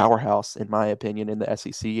a powerhouse in my opinion in the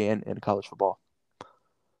SEC and college football.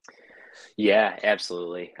 Yeah,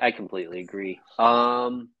 absolutely. I completely agree.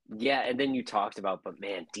 Yeah, and then you talked about, but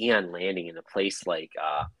man, Dion landing in a place like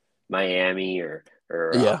Miami or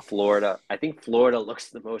Yeah, Florida. I think Florida looks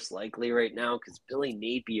the most likely right now because Billy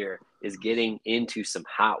Napier is getting into some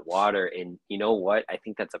hot water, and you know what? I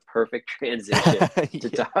think that's a perfect transition to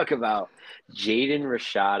yeah, talk about Jaden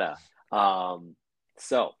Rashada.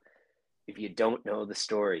 So if you don't know the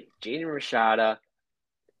story, Jaden Rashada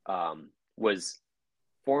was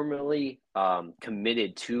formerly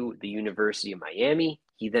committed to the University of Miami.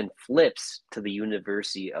 He then flips to the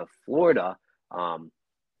University of Florida. Um,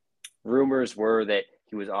 Rumors were that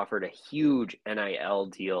he was offered a huge NIL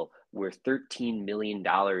deal worth $13 million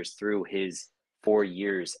through his 4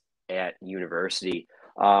 years at university.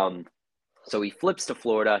 Um, so he flips to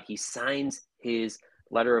Florida. He signs his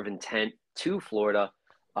letter of intent to Florida.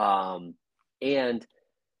 And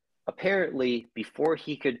apparently, before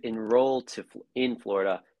he could enroll in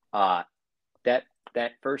Florida, uh, that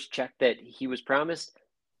that first check that he was promised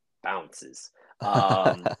bounces.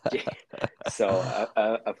 Um, so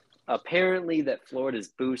apparently, that Florida's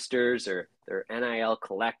boosters or their NIL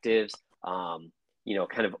collectives, kind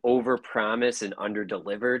of overpromise and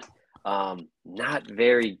underdelivered. Not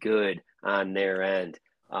very good on their end.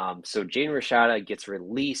 So Jane Rashada gets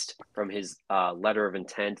released from his letter of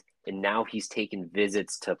intent, and now he's taken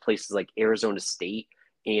visits to places like Arizona State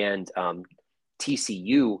and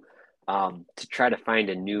TCU to try to find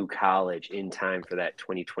a new college in time for that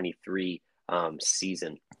 2023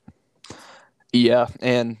 season. yeah,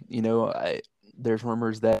 and you know, there's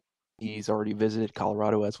rumors that he's already visited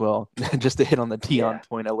Colorado as well. Just to hit on the Dion Yeah,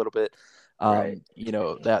 point a little bit, right. you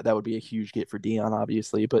know that would be a huge get for Dion,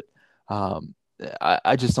 obviously, but um,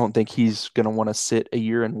 I just don't think he's going to want to sit a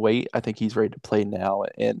year and wait. I think he's ready to play now,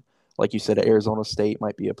 and like you said, Arizona State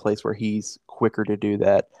might be a place where he's quicker to do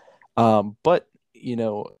that. But you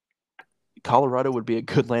know, Colorado would be a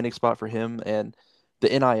good landing spot for him, and the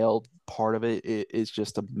NIL part of it is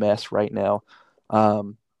just a mess right now.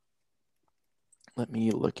 Um, let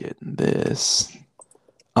me look at this.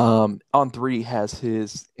 On3 has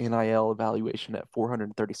his NIL evaluation at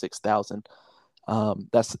 436,000.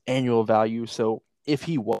 That's annual value. So if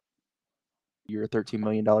he was your $13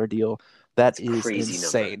 million deal, that It's a is crazy number.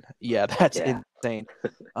 insane. Yeah, that's Yeah. insane.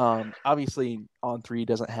 Obviously, On3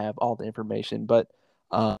 doesn't have all the information, but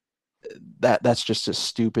um, that's just a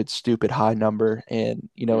stupid high number. And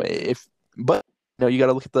you know, Mm-hmm. if but you know, you got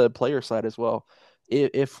to look at the player side as well.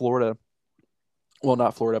 If Florida, well,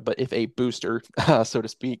 not Florida, but if a booster, so to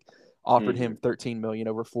speak, offered Mm-hmm. him 13 million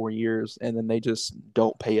over 4 years, and then they just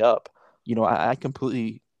don't pay up, you know, I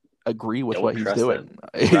completely agree with Don't what he's trust doing. them.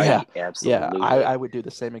 Yeah, Right. yeah, I Absolutely. would do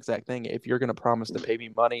the same exact thing. If you're going to promise to pay me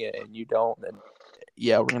money and you don't, then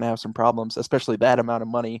yeah, we're going to have some problems, especially that amount of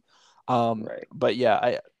money. Right. But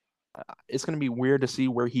yeah, it's going to be weird to see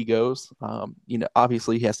where he goes. You know,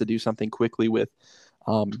 obviously he has to do something quickly with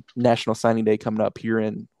National Signing Day coming up here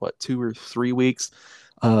in what 2 or 3 weeks.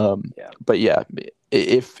 Yeah. But yeah,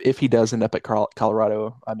 if he does end up at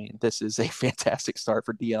Colorado, I mean, this is a fantastic start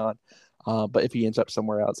for Dion. But if he ends up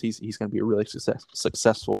somewhere else, he's going to be a really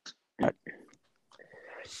successful.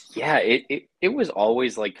 Yeah, it was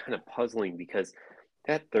always like kind of puzzling because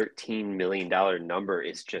that $13 million number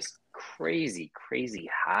is just crazy, crazy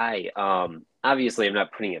high. Obviously, I'm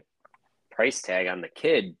not putting a price tag on the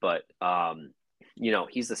kid, but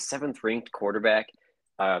he's the seventh ranked quarterback,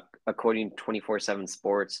 according to 24/7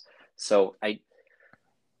 Sports. So a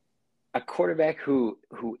quarterback who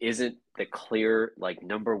isn't the clear like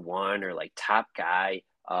number one or like top guy,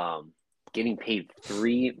 getting paid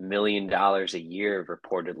 $3 million a year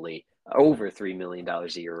reportedly, over $3 million a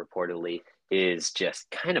year reportedly, is just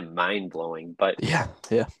kind of mind blowing. But Yeah,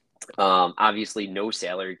 yeah. Obviously no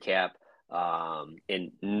salary cap,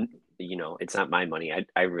 and it's not my money.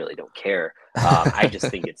 I really don't care. I just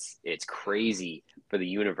think it's crazy for the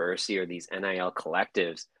university or these NIL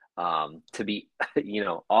collectives, to be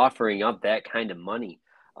offering up that kind of money,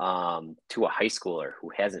 to a high schooler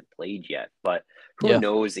who hasn't played yet. But who Yeah.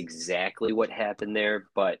 knows exactly what happened there?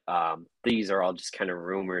 But these are all just kind of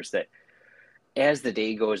rumors that, as the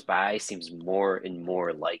day goes by, seems more and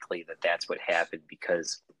more likely that that's what happened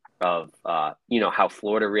because of how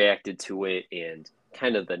Florida reacted to it, and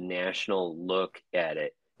kind of the national look at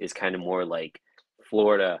it is kind of more like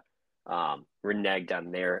Florida reneged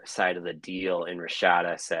on their side of the deal, and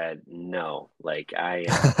Rashada said no, like I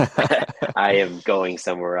am I am going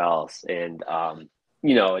somewhere else. And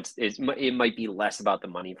it might be less about the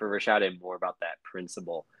money for Rashada and more about that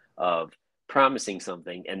principle of promising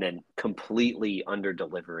something and then completely under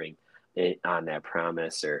delivering it on that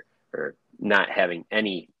promise, or not having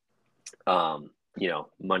any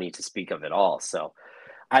money to speak of at all. So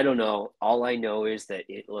I don't know. All I know is that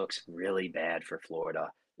it looks really bad for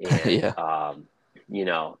Florida. And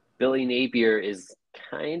Yeah. Billy Napier is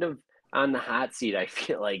kind of on the hot seat, I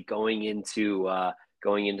feel like, going into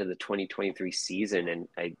the 2023 season.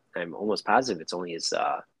 And I'm almost positive it's only his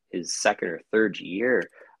second or third year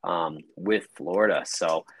with Florida.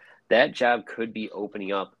 So that job could be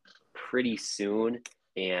opening up pretty soon.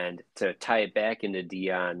 And to tie it back into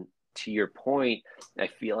Dion, to your point, I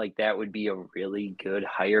feel like that would be a really good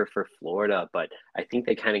hire for Florida, but I think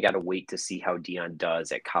they kind of got to wait to see how Dion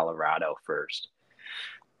does at Colorado first.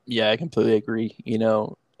 Yeah, I completely agree.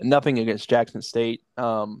 Nothing against Jackson State,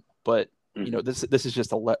 but Mm-hmm. this is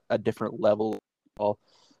just a different level.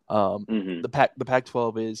 Mm-hmm. The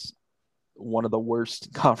Pac-12 is one of the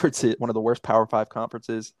worst conferences, one of the worst Power Five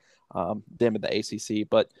conferences, them and the ACC.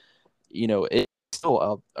 But it's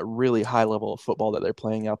still a really high level of football that they're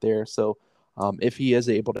playing out there. So if he is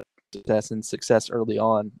able to success early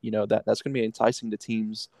on, that's going to be enticing to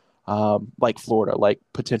teams like Florida, like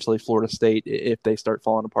potentially Florida State if they start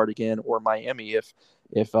falling apart again, or Miami if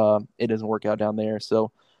it doesn't work out down there.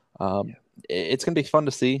 So it's going to be fun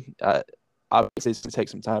to see. Obviously, it's going to take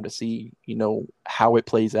some time to see how it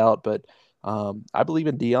plays out, but I believe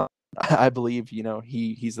in Dion. I believe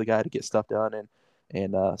he's the guy to get stuff done,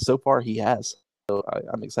 and so far he has. So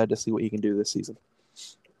I'm excited to see what he can do this season.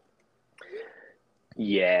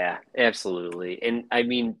 Yeah, absolutely. And I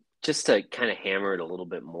mean, just to kind of hammer it a little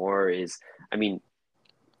bit more is, I mean,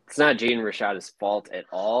 it's not Jaden Rashada's fault at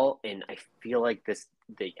all. And I feel like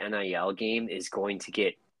the NIL game is going to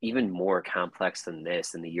get even more complex than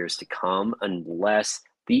this in the years to come, unless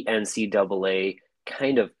the NCAA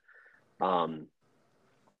kind of, um,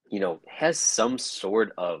 has some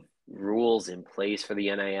sort of rules in place for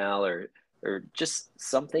the NIL, or just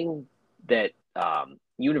something that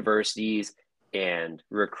universities and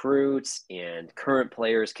recruits and current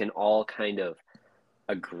players can all kind of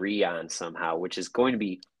agree on somehow, which is going to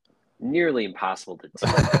be nearly impossible to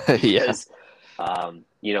do Yeah. because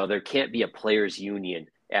there can't be a players union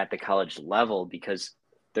at the college level because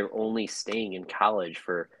they're only staying in college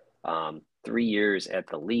for 3 years at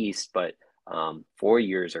the least, but 4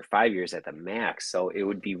 years or 5 years at the max. So it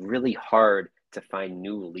would be really hard to find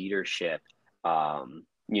new leadership, um,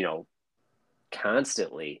 you know,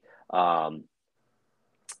 constantly,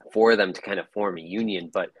 for them to kind of form a union.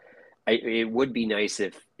 But it would be nice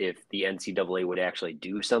if the NCAA would actually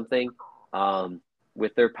do something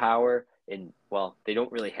with their power. And well, they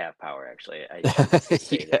don't really have power, actually. I should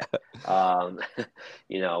say Yeah.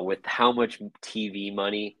 that. With how much TV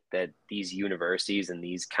money that these universities and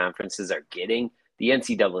these conferences are getting, the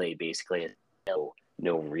NCAA basically has no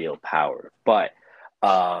real power. But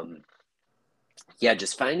yeah,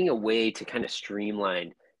 just finding a way to kind of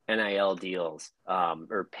streamline NIL deals,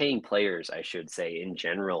 or paying players, I should say, in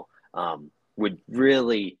general, would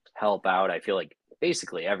really help out. I feel like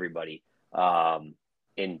basically everybody,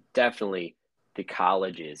 and definitely the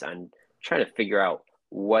colleges on trying to figure out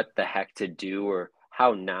what the heck to do or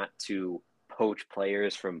how not to poach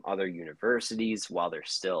players from other universities while they're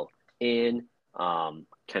still in, kind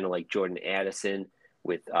of like Jordan Addison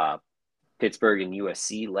with Pittsburgh and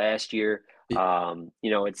USC last year.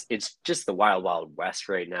 It's just the wild, wild west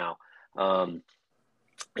right now. And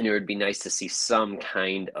it would be nice to see some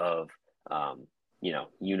kind of,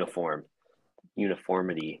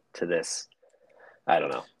 uniformity to this. I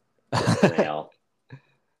don't know, this NIL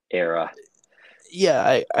era.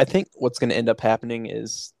 Yeah, I think what's going to end up happening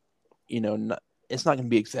is, it's not going to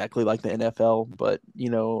be exactly like the NFL, but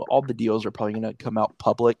all the deals are probably going to come out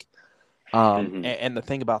public. And the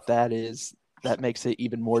thing about that is that makes it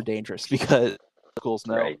even more dangerous because schools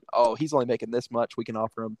know, Right. oh, he's only making this much. We can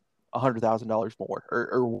offer him $100,000 more,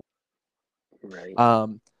 or right.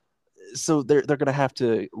 So they're going to have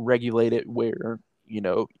to regulate it where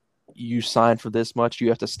you sign for this much, you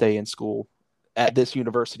have to stay in school at this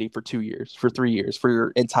university for 2 years, for 3 years, for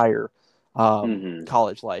your entire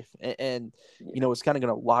college life, and it's kind of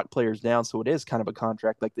going to lock players down. So it is kind of a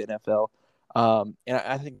contract like the NFL, and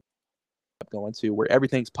I think going to where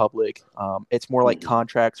everything's public. It's more like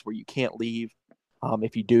contracts where you can't leave.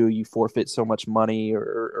 If you do, you forfeit so much money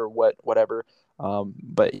or whatever.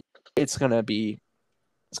 But it's gonna be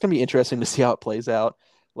interesting to see how it plays out.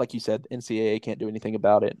 Like you said, the NCAA can't do anything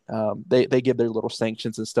about it. They give their little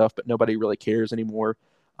sanctions and stuff, but nobody really cares anymore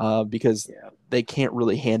because they can't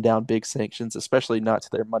really hand down big sanctions, especially not to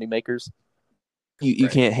their moneymakers. You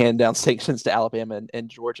can't hand down sanctions to Alabama and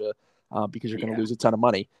Georgia because you're going to lose a ton of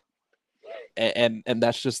money. And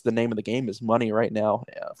that's just the name of the game is money right now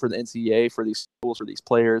for the NCAA, for these schools, for these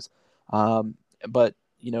players. But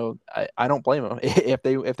I don't blame them if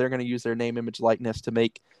they're going to use their name, image, likeness to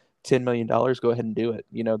make $10 million. Go ahead and do it.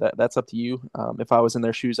 That's up to you. If I was in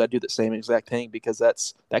their shoes, I'd do the same exact thing because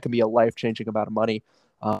that can be a life changing amount of money.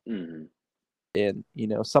 And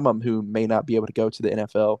some of them who may not be able to go to the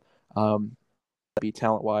NFL, be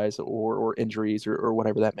talent wise or injuries or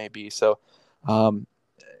whatever that may be. So.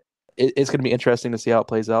 It's going to be interesting to see how it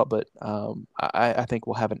plays out, but I think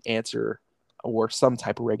we'll have an answer or some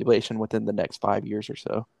type of regulation within the next 5 years or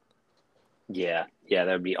so. Yeah, that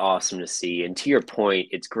would be awesome to see. And to your point,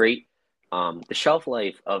 it's great. The shelf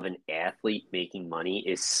life of an athlete making money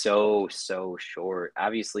is so, so short.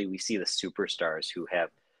 Obviously, we see the superstars who have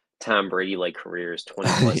Tom Brady like careers, 20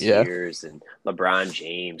 plus Yeah. years, and LeBron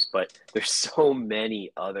James, but there's so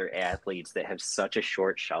many other athletes that have such a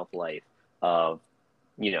short shelf life of,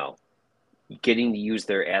 getting to use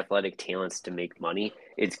their athletic talents to make money.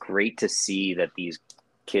 It's great to see that these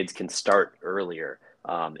kids can start earlier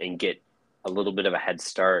and get a little bit of a head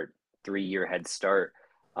start, 3-year head start,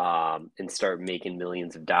 and start making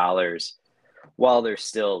millions of dollars while they're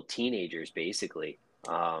still teenagers, basically.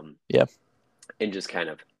 And just kind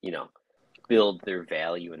of, build their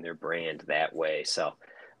value and their brand that way. So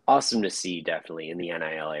awesome to see, definitely, in the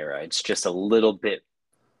NIL era. It's just a little bit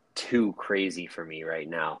too crazy for me right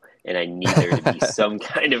now, and I need there to be some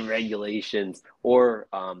kind of regulations or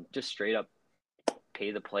just straight up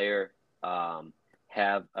pay the player,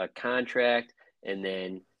 have a contract, and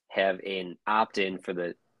then have an opt-in for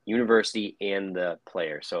the university and the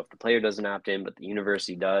player. So if the player doesn't opt in but the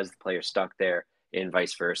university does, the player's stuck there, and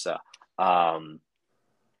vice versa.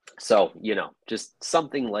 So just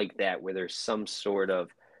something like that where there's some sort of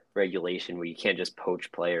regulation where you can't just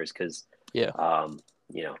poach players because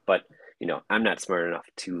but I'm not smart enough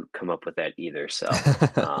to come up with that either. So,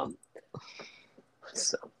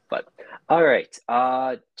 but all right.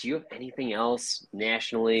 Do you have anything else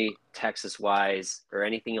nationally, Texas wise, or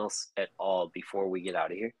anything else at all before we get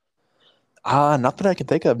out of here? Not that I can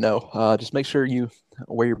think of. No. Just make sure you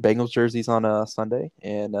wear your Bengals jerseys on Sunday,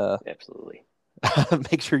 and absolutely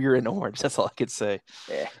make sure you're in orange. That's all I could say.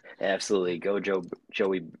 Yeah, absolutely. Go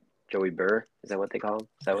Joey Burr. Is that what they call him?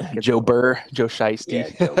 Is that what Joe Burr, Joe Shiesty.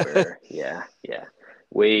 Yeah, Joe Burr. Yeah.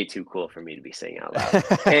 Way too cool for me to be saying out loud.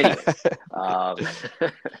 Anyways,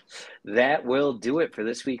 that will do it for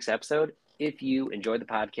this week's episode. If you enjoyed the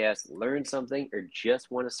podcast, learned something, or just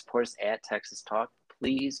want to support us at Texas Talk,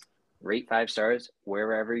 please rate 5 stars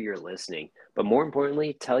wherever you're listening. But more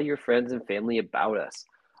importantly, tell your friends and family about us.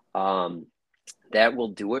 That will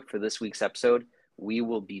do it for this week's episode. We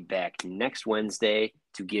will be back next Wednesday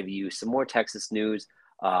to give you some more Texas news,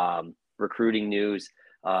 recruiting news,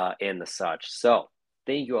 and the such. So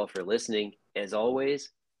thank you all for listening. As always,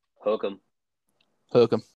 hook 'em. Hook 'em.